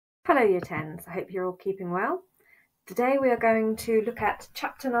Hello Year 10s, I hope you're all keeping well. Today we are going to look at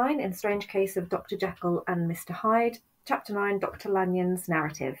Chapter 9 in Strange Case of Dr. Jekyll and Mr. Hyde, Chapter 9, Dr. Lanyon's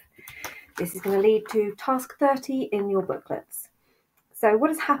Narrative. This is going to lead to Task 30 in your booklets. So what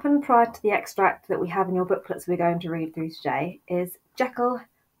has happened prior to the extract that we have in your booklets we're going to read through today is Jekyll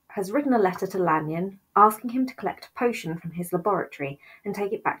has written a letter to Lanyon asking him to collect a potion from his laboratory and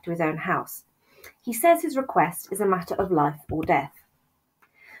take it back to his own house. He says his request is a matter of life or death.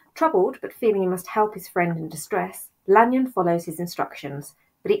 Troubled, but feeling he must help his friend in distress, Lanyon follows his instructions,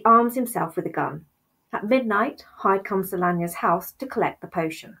 but he arms himself with a gun. At midnight, Hyde comes to Lanyon's house to collect the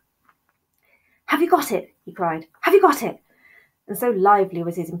potion. "Have you got it?" he cried. "Have you got it?" And so lively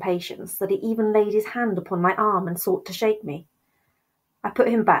was his impatience that he even laid his hand upon my arm and sought to shake me. I put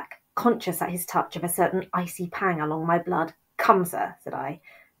him back, conscious at his touch of a certain icy pang along my blood. "Come, sir," said I.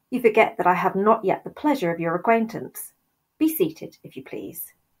 "You forget that I have not yet the pleasure of your acquaintance. Be seated, if you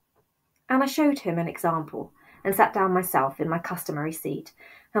please." And I showed him an example, and sat down myself in my customary seat,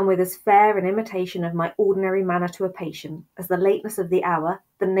 and with as fair an imitation of my ordinary manner to a patient as the lateness of the hour,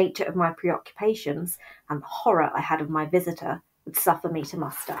 the nature of my preoccupations, and the horror I had of my visitor would suffer me to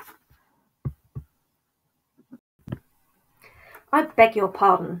muster. "I beg your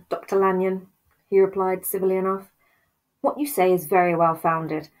pardon, Dr. Lanyon," he replied civilly enough. "What you say is very well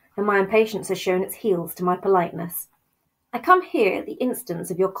founded, and my impatience has shown its heels to my politeness. I come here at the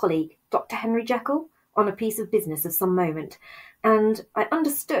instance of your colleague, Dr. Henry Jekyll, on a piece of business of some moment, and I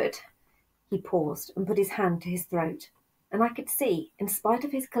understood—" He paused and put his hand to his throat, and I could see, in spite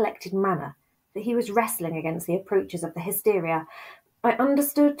of his collected manner, that he was wrestling against the approaches of the hysteria. "I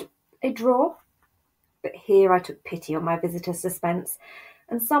understood a draw?" But here I took pity on my visitor's suspense,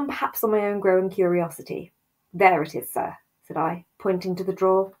 and some perhaps on my own growing curiosity. "There it is, sir," said I, pointing to the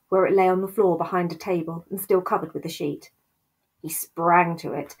drawer, where it lay on the floor behind a table and still covered with a sheet. He sprang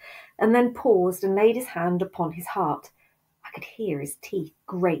to it, and then paused and laid his hand upon his heart. I could hear his teeth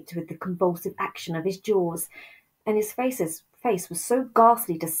grate with the convulsive action of his jaws, and his face was so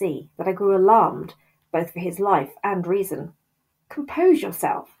ghastly to see that I grew alarmed, both for his life and reason. "Compose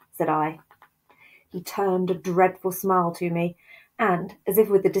yourself," said I. He turned a dreadful smile to me, and, as if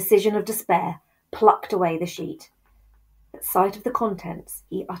with the decision of despair, plucked away the sheet. At sight of the contents,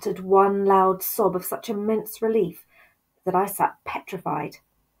 he uttered one loud sob of such immense relief that I sat petrified,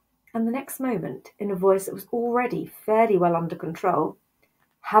 and the next moment, in a voice that was already fairly well under control,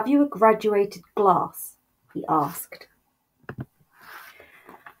 "Have you a graduated glass?" he asked.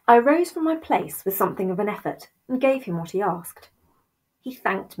 I rose from my place with something of an effort, and gave him what he asked. He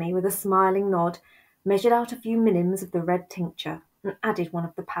thanked me with a smiling nod, measured out a few minims of the red tincture, and added one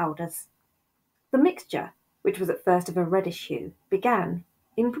of the powders. The mixture, which was at first of a reddish hue, began,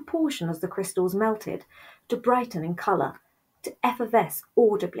 in proportion as the crystals melted, to brighten in colour, to effervesce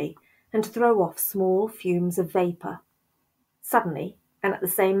audibly, and throw off small fumes of vapour. Suddenly, and at the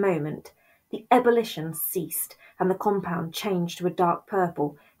same moment, the ebullition ceased, and the compound changed to a dark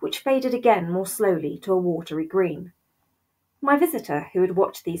purple, which faded again more slowly to a watery green. My visitor, who had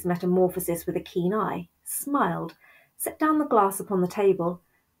watched these metamorphoses with a keen eye, smiled, set down the glass upon the table,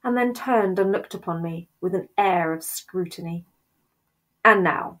 and then turned and looked upon me with an air of scrutiny. "And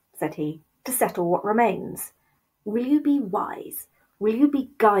now," said he, "to settle what remains. Will you be wise? Will you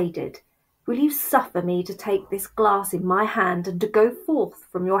be guided? Will you suffer me to take this glass in my hand and to go forth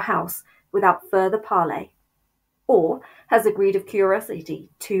from your house without further parley? Or has the greed of curiosity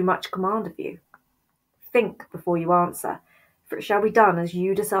too much command of you? Think before you answer, for it shall be done as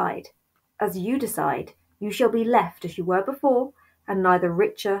you decide. As you decide, you shall be left as you were before, and neither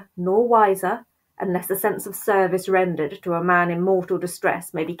richer nor wiser, unless a sense of service rendered to a man in mortal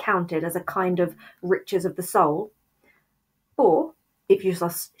distress may be counted as a kind of riches of the soul. Or, if you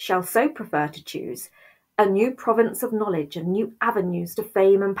shall so prefer to choose, a new province of knowledge and new avenues to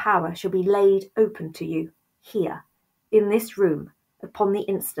fame and power shall be laid open to you, here, in this room, upon the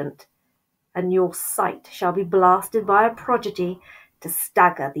instant, and your sight shall be blasted by a prodigy to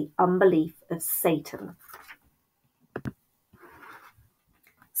stagger the unbelief of Satan."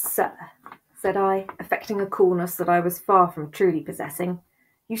 "Sir," said I, affecting a coolness that I was far from truly possessing,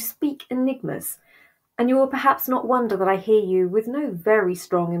 "you speak enigmas, and you will perhaps not wonder that I hear you with no very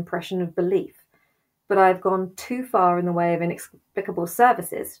strong impression of belief, but I have gone too far in the way of inexplicable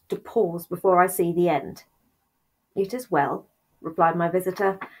services to pause before I see the end." "It is well," replied my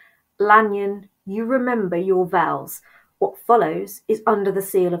visitor. "Lanyon, you remember your vows. What follows is under the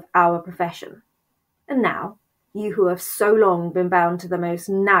seal of our profession. And now, you who have so long been bound to the most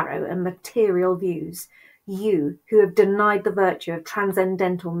narrow and material views, you who have denied the virtue of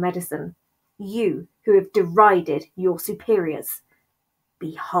transcendental medicine, you who have derided your superiors,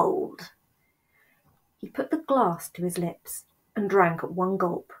 Behold. He put the glass to his lips and drank at one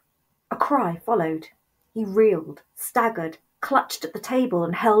gulp. A cry followed. He reeled, staggered, clutched at the table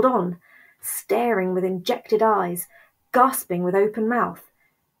and held on, staring with injected eyes, gasping with open mouth.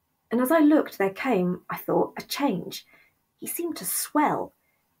 And as I looked, there came, I thought, a change. He seemed to swell.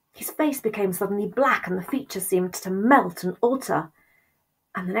 His face became suddenly black and the features seemed to melt and alter.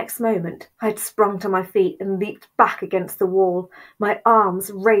 And the next moment I had sprung to my feet and leaped back against the wall, my arms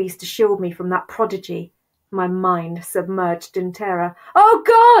raised to shield me from that prodigy, my mind submerged in terror. "Oh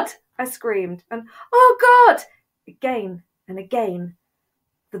God!" I screamed, and "Oh God!" again and again.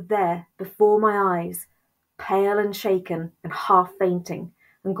 For there, before my eyes, pale and shaken and half fainting,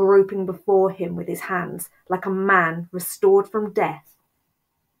 and groping before him with his hands, like a man restored from death,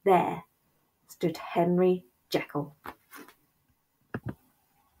 there stood Henry Jekyll.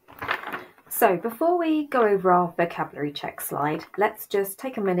 So before we go over our vocabulary check slide, let's just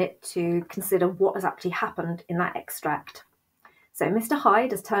take a minute to consider what has actually happened in that extract. So Mr.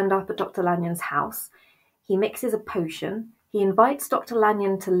 Hyde has turned up at Dr. Lanyon's house. He mixes a potion. He invites Dr.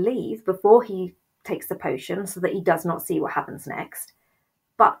 Lanyon to leave before he takes the potion so that he does not see what happens next.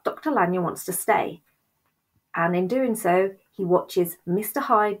 But Dr. Lanyon wants to stay. And in doing so, he watches Mr.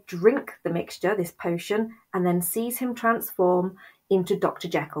 Hyde drink the mixture, this potion, and then sees him transform into Dr.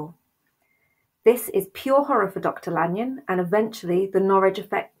 Jekyll. This is pure horror for Dr. Lanyon, and eventually the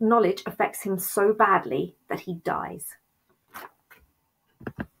knowledge affects him so badly that he dies.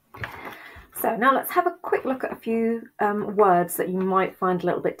 So now let's have a quick look at a few words that you might find a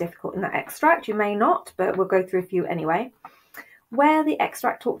little bit difficult in that extract. You may not, but we'll go through a few anyway. Where the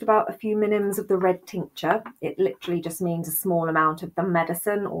extract talked about a few minims of the red tincture, it literally just means a small amount of the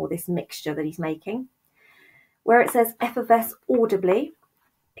medicine or this mixture that he's making. Where it says effervesce audibly,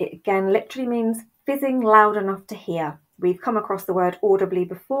 it again literally means fizzing loud enough to hear. We've come across the word audibly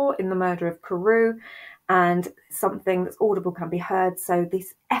before in the murder of Carew, and something that's audible can be heard. So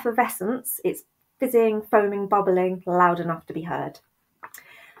this effervescence, it's fizzing, foaming, bubbling, loud enough to be heard.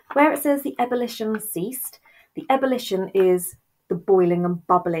 Where it says the ebullition ceased, the ebullition is the boiling and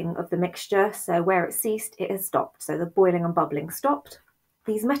bubbling of the mixture. So where it ceased, it has stopped. So the boiling and bubbling stopped.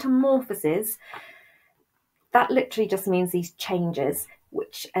 These metamorphoses, that literally just means these changes,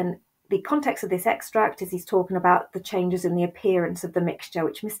 and the context of this extract is he's talking about the changes in the appearance of the mixture,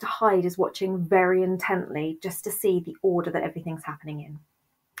 which Mr. Hyde is watching very intently just to see the order that everything's happening in.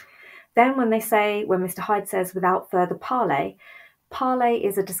 Then when Mr. Hyde says without further parley, parley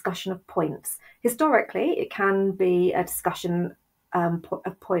is a discussion of points. Historically, it can be a discussion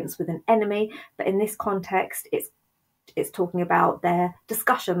of points with an enemy, but in this context, it's talking about their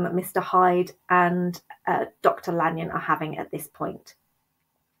discussion that Mr. Hyde and Dr. Lanyon are having at this point.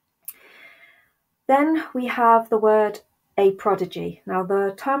 Then we have the word a prodigy. Now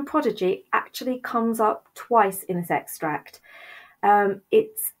the term prodigy actually comes up twice in this extract.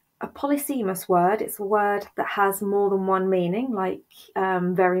 It's a polysemous word. It's a word that has more than one meaning, like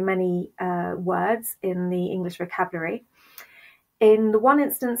very many words in the English vocabulary. In the one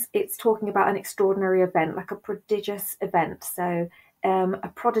instance, it's talking about an extraordinary event, like a prodigious event. So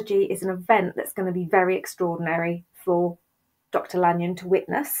a prodigy is an event that's going to be very extraordinary for Dr. Lanyon to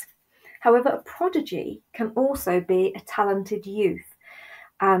witness. However, a prodigy can also be a talented youth,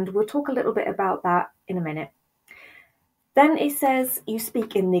 and we'll talk a little bit about that in a minute. Then it says, you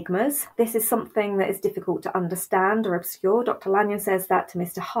speak enigmas. This is something that is difficult to understand or obscure. Dr. Lanyon says that to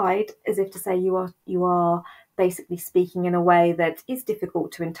Mr. Hyde, as if to say you are basically speaking in a way that is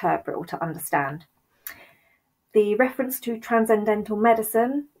difficult to interpret or to understand. The reference to transcendental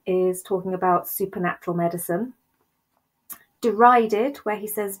medicine is talking about supernatural medicine. Derided, where he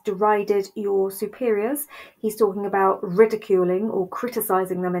says derided your superiors, he's talking about ridiculing or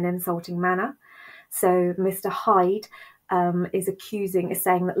criticising them in an insulting manner. So Mr. Hyde is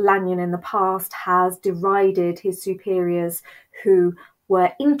saying that Lanyon in the past has derided his superiors who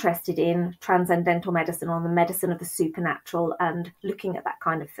were interested in transcendental medicine, or the medicine of the supernatural, and looking at that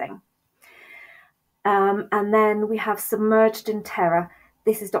kind of thing. And then we have submerged in terror.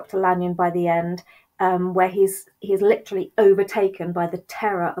 This is Dr. Lanyon by the end, where he's literally overtaken by the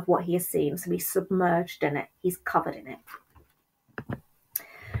terror of what he has seen. So he's submerged in it. He's covered in it.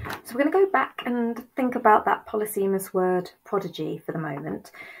 So we're going to go back and think about that polysemous word prodigy for the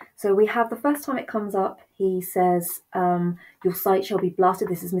moment. So we have the first time it comes up, he says, your sight shall be blasted.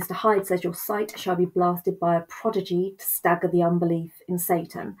 This is Mr. Hyde says, your sight shall be blasted by a prodigy to stagger the unbelief in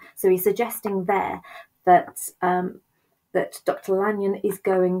Satan. So he's suggesting there that Dr. Lanyon is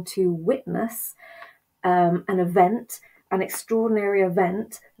going to witness an extraordinary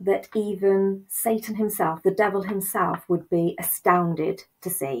event that even Satan himself, the devil himself, would be astounded to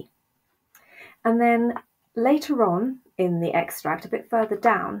see. And then later on in the extract, a bit further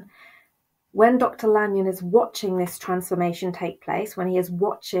down, when Dr. Lanyon is watching this transformation take place, when he is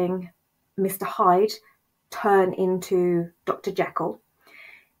watching Mr. Hyde turn into Dr. Jekyll,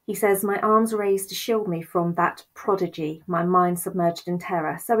 he says, "My arms raised to shield me from that prodigy, my mind submerged in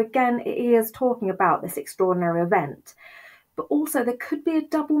terror." So again, he is talking about this extraordinary event. But also there could be a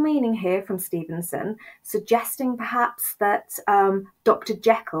double meaning here from Stevenson, suggesting perhaps that Dr.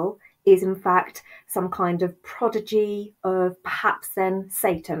 Jekyll is in fact some kind of prodigy of perhaps then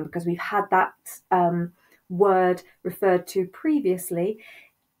Satan, because we've had that word referred to previously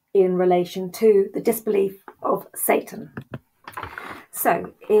in relation to the disbelief of Satan.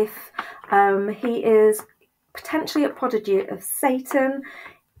 So if he is potentially a prodigy of Satan,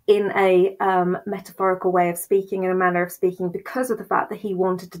 in a metaphorical way of speaking, in a manner of speaking, because of the fact that he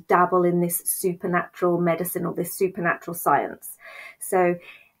wanted to dabble in this supernatural medicine or this supernatural science. So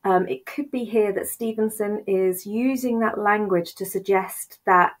it could be here that Stevenson is using that language to suggest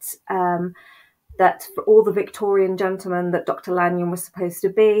that that for all the Victorian gentleman that Dr. Lanyon was supposed to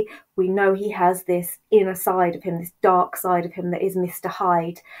be, we know he has this inner side of him, this dark side of him that is Mr.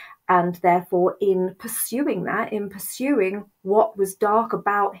 Hyde. And therefore, in pursuing that, in pursuing what was dark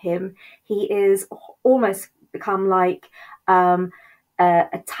about him, he is almost become like a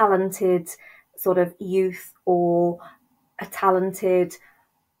talented sort of youth, or a talented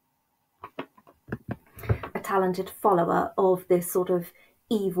follower of this sort of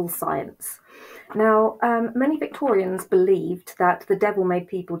evil science. Now, many Victorians believed that the devil made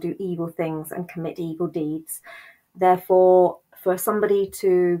people do evil things and commit evil deeds. Therefore, for somebody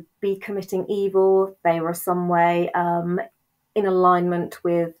to be committing evil, they were some way in alignment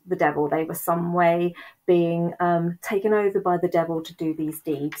with the devil. They were some way being taken over by the devil to do these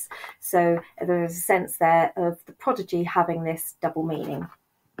deeds. So there is a sense there of the prodigy having this double meaning.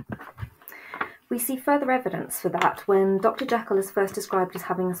 We see further evidence for that when Dr. Jekyll is first described as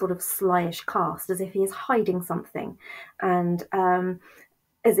having a sort of slyish cast, as if he is hiding something, and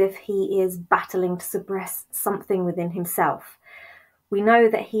as if he is battling to suppress something within himself. We know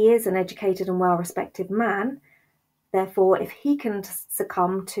that he is an educated and well-respected man. Therefore, if he can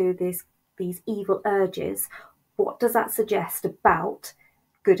succumb to these evil urges, what does that suggest about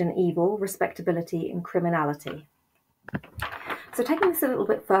good and evil, respectability and criminality? So taking this a little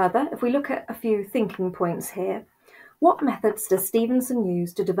bit further, if we look at a few thinking points here, what methods does Stevenson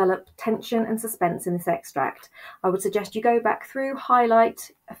use to develop tension and suspense in this extract? I would suggest you go back through,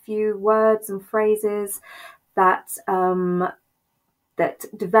 highlight a few words and phrases that that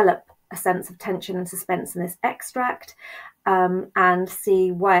develop a sense of tension and suspense in this extract, and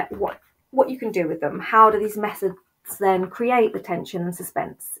see what you can do with them. How do these methods then create the tension and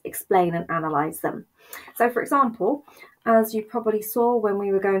suspense? Explain and analyse them. So, for example, as you probably saw when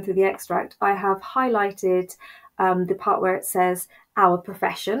we were going through the extract, I have highlighted the part where it says "our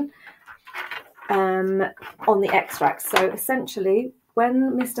profession" on the extract. So essentially,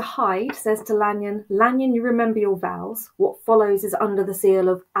 when Mr. Hyde says to Lanyon, "Lanyon, you remember your vows, what follows is under the seal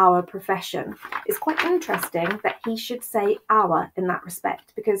of our profession," it's quite interesting that he should say "our" in that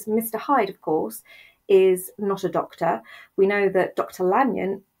respect, because Mr. Hyde, of course, is not a doctor. We know that Dr.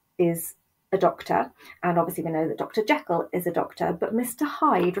 Lanyon is a doctor, and obviously we know that Dr. Jekyll is a doctor, but Mr.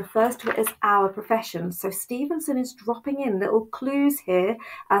 Hyde refers to it as "our profession." So Stevenson is dropping in little clues here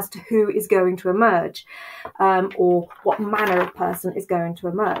as to who is going to emerge, or what manner of person is going to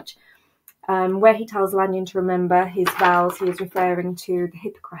emerge. Where he tells Lanyon to remember his vows, he is referring to the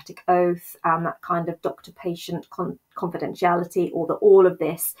Hippocratic Oath and that kind of doctor-patient confidentiality, or that all of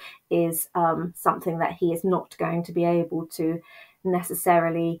this is something that he is not going to be able to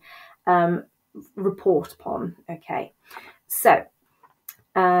necessarily report upon. Okay, so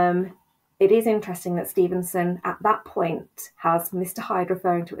it is interesting that Stevenson at that point has Mr. Hyde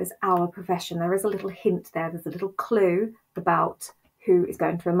referring to it as "our profession." There is a little hint there, there's a little clue about who is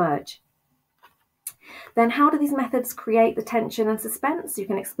going to emerge. Then how do these methods create the tension and suspense? You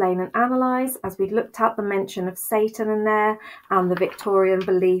can explain and analyse, as we looked at the mention of Satan in there, and the Victorian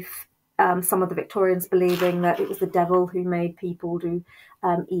belief, some of the Victorians believing that it was the devil who made people do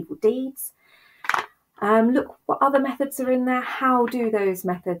evil deeds. Look what other methods are in there. How do those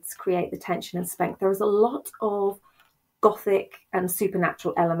methods create the tension and suspense? There is a lot of Gothic and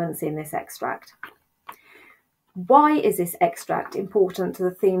supernatural elements in this extract. Why is this extract important to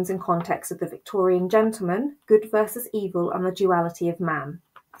the themes and context of the Victorian gentleman, good versus evil, and the duality of man?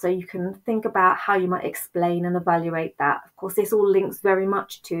 So you can think about how you might explain and evaluate that. Of course, this all links very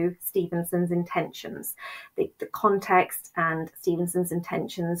much to Stevenson's intentions, the context and Stevenson's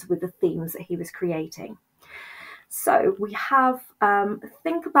intentions with the themes that he was creating. So we have,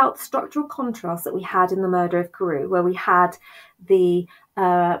 think about the structural contrast that we had in The Murder of Carew, where we had the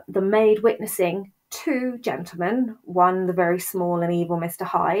maid witnessing two gentlemen, one the very small and evil Mr.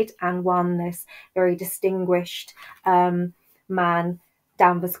 Hyde, and one this very distinguished man,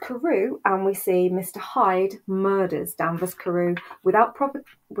 Danvers Carew, and we see Mr. Hyde murders Danvers Carew without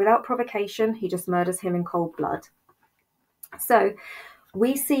provocation. He just murders him in cold blood. So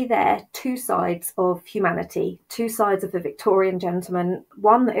we see there two sides of humanity, two sides of the Victorian gentleman,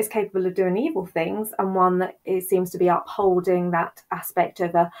 one that is capable of doing evil things and one that seems to be upholding that aspect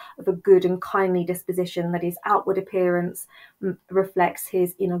of a good and kindly disposition, that his outward appearance reflects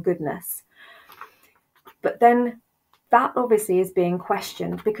his inner goodness. But then that obviously is being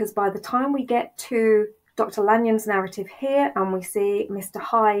questioned, because by the time we get to Dr. Lanyon's narrative here and we see Mr.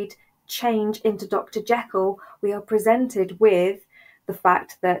 Hyde change into Dr. Jekyll, we are presented with the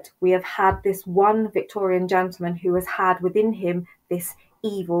fact that we have had this one Victorian gentleman who has had within him this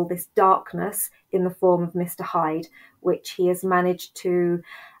evil, this darkness in the form of Mr. Hyde, which he has managed to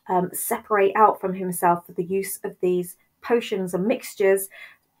separate out from himself with the use of these potions and mixtures,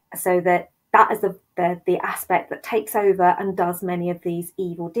 so that is the aspect that takes over and does many of these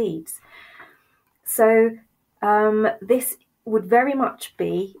evil deeds. So this would very much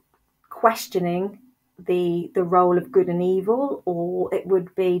be questioning the role of good and evil, or it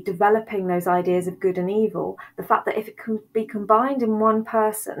would be developing those ideas of good and evil. The fact that if it can be combined in one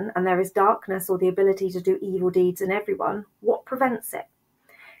person and there is darkness or the ability to do evil deeds in everyone, what prevents it?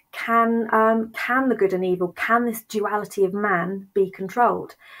 Can the good and evil, can this duality of man be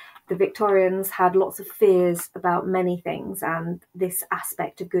controlled? The Victorians had lots of fears about many things, and this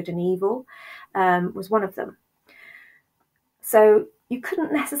aspect of good and evil was one of them. So you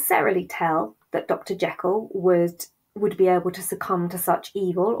couldn't necessarily tell that Dr. Jekyll would be able to succumb to such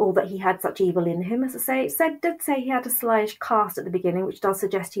evil, or that he had such evil in him. As I say, it did say he had a slyish cast at the beginning, which does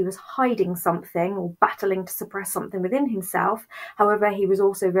suggest he was hiding something or battling to suppress something within himself. However, he was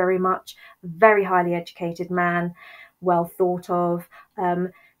also very much a very highly educated man, well thought of.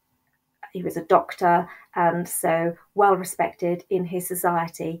 He was a doctor, and so well respected in his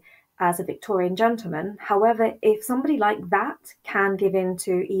society as a Victorian gentleman. However, if somebody like that can give in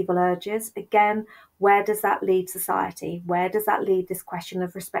to evil urges, again, where does that lead society? Where does that lead this question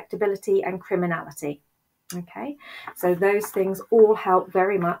of respectability and criminality? Okay, so those things all help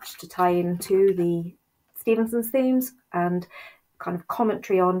very much to tie into the Stevenson's themes and kind of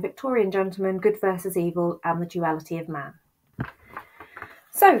commentary on Victorian gentlemen, good versus evil, and the duality of man.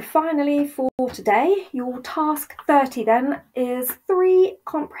 So finally for today, your task 30 then is 3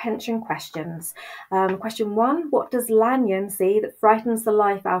 comprehension questions. Question 1, what does Lanyon see that frightens the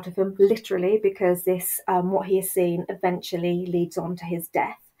life out of him, literally, because this, what he has seen eventually leads on to his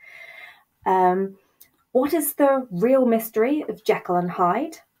death? What is the real mystery of Jekyll and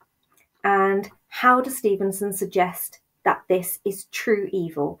Hyde? And how does Stevenson suggest that this is true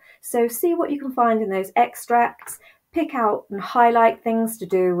evil? So see what you can find in those extracts. Pick out and highlight things to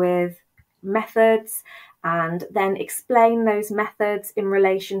do with methods, and then explain those methods in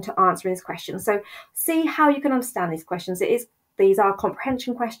relation to answering these questions. So see how you can understand these questions. These are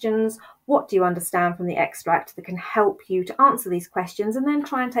comprehension questions. What do you understand from the extract that can help you to answer these questions, and then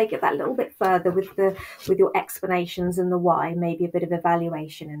try and take it that little bit further with your explanations and the why, maybe a bit of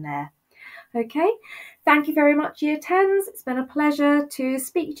evaluation in there. Okay, thank you very much, Year 10s. It's been a pleasure to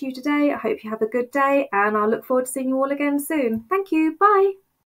speak to you today. I hope you have a good day, and I look forward to seeing you all again soon. Thank you. Bye.